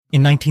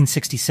In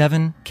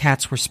 1967,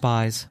 cats were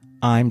spies.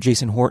 I'm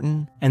Jason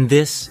Horton, and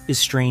this is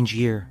Strange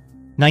Year.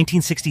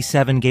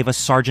 1967 gave us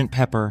Sgt.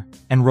 Pepper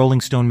and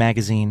Rolling Stone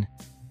magazine,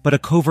 but a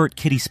covert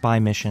kitty spy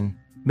mission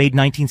made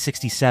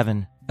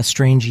 1967 a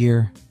strange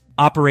year.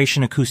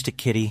 Operation Acoustic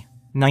Kitty,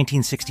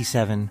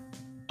 1967.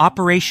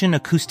 Operation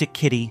Acoustic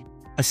Kitty,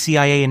 a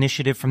CIA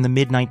initiative from the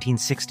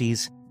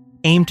mid-1960s,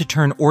 aimed to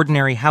turn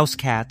ordinary house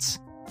cats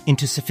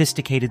into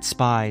sophisticated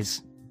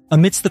spies.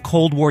 Amidst the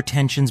Cold War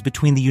tensions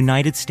between the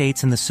United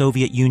States and the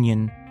Soviet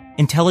Union,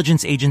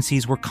 intelligence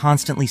agencies were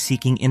constantly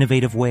seeking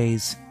innovative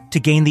ways to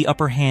gain the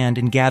upper hand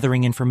in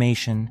gathering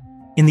information.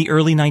 In the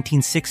early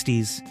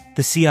 1960s,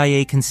 the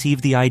CIA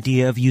conceived the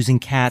idea of using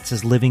cats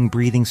as living,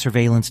 breathing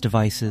surveillance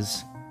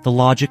devices. The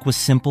logic was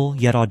simple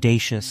yet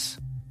audacious.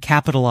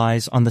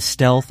 Capitalize on the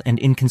stealth and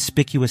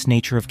inconspicuous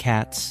nature of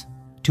cats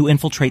to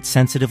infiltrate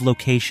sensitive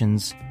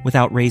locations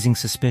without raising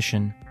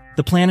suspicion.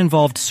 The plan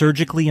involved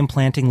surgically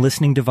implanting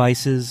listening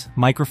devices,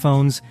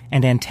 microphones,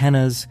 and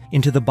antennas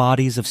into the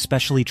bodies of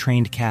specially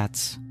trained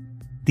cats.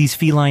 These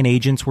feline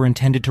agents were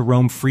intended to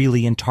roam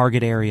freely in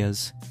target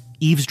areas,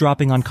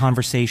 eavesdropping on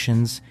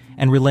conversations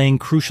and relaying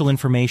crucial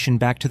information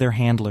back to their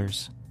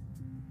handlers.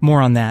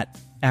 More on that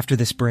after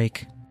this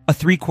break. A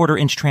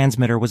 3/4-inch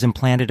transmitter was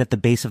implanted at the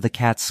base of the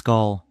cat's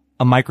skull,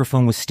 a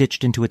microphone was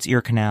stitched into its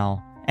ear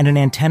canal, and an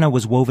antenna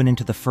was woven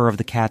into the fur of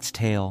the cat's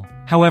tail.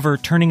 However,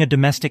 turning a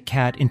domestic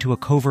cat into a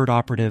covert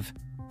operative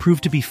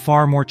proved to be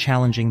far more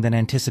challenging than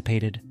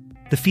anticipated.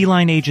 The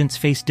feline agents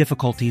faced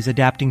difficulties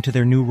adapting to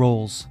their new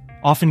roles,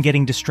 often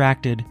getting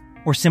distracted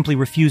or simply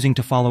refusing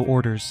to follow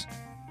orders.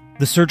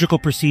 The surgical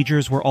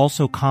procedures were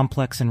also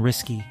complex and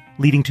risky,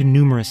 leading to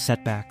numerous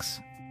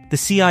setbacks. The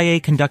CIA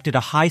conducted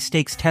a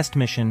high-stakes test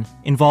mission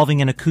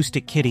involving an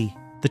acoustic kitty.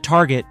 The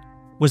target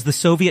was the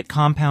Soviet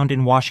compound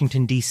in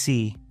Washington,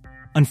 D.C.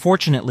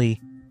 Unfortunately,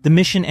 the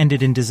mission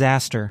ended in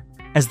disaster,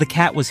 as the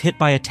cat was hit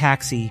by a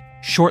taxi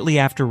shortly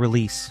after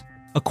release.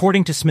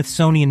 According to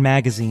Smithsonian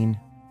Magazine,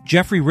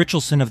 Jeffrey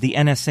Richelson of the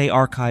NSA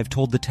Archive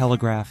told The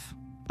Telegraph,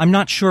 "I'm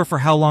not sure for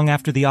how long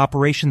after the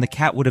operation the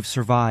cat would have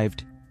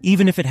survived,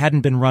 even if it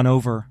hadn't been run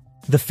over."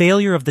 The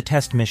failure of the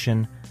test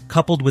mission,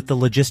 coupled with the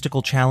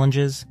logistical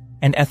challenges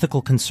and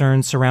ethical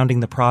concerns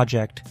surrounding the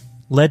project,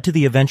 led to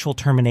the eventual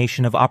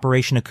termination of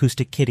Operation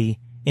Acoustic Kitty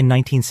in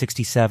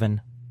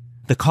 1967.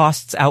 The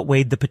costs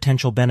outweighed the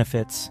potential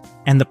benefits,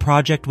 and the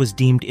project was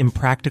deemed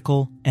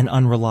impractical and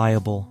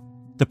unreliable.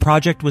 The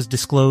project was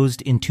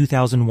disclosed in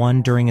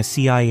 2001 during a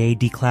CIA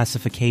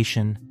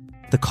declassification.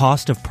 The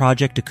cost of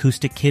Project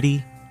Acoustic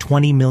Kitty,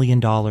 $20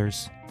 million.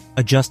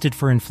 Adjusted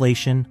for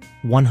inflation,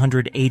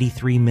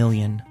 $183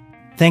 million.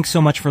 Thanks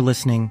so much for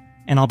listening,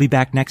 and I'll be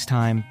back next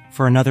time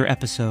for another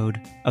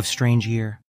episode of Strange Year.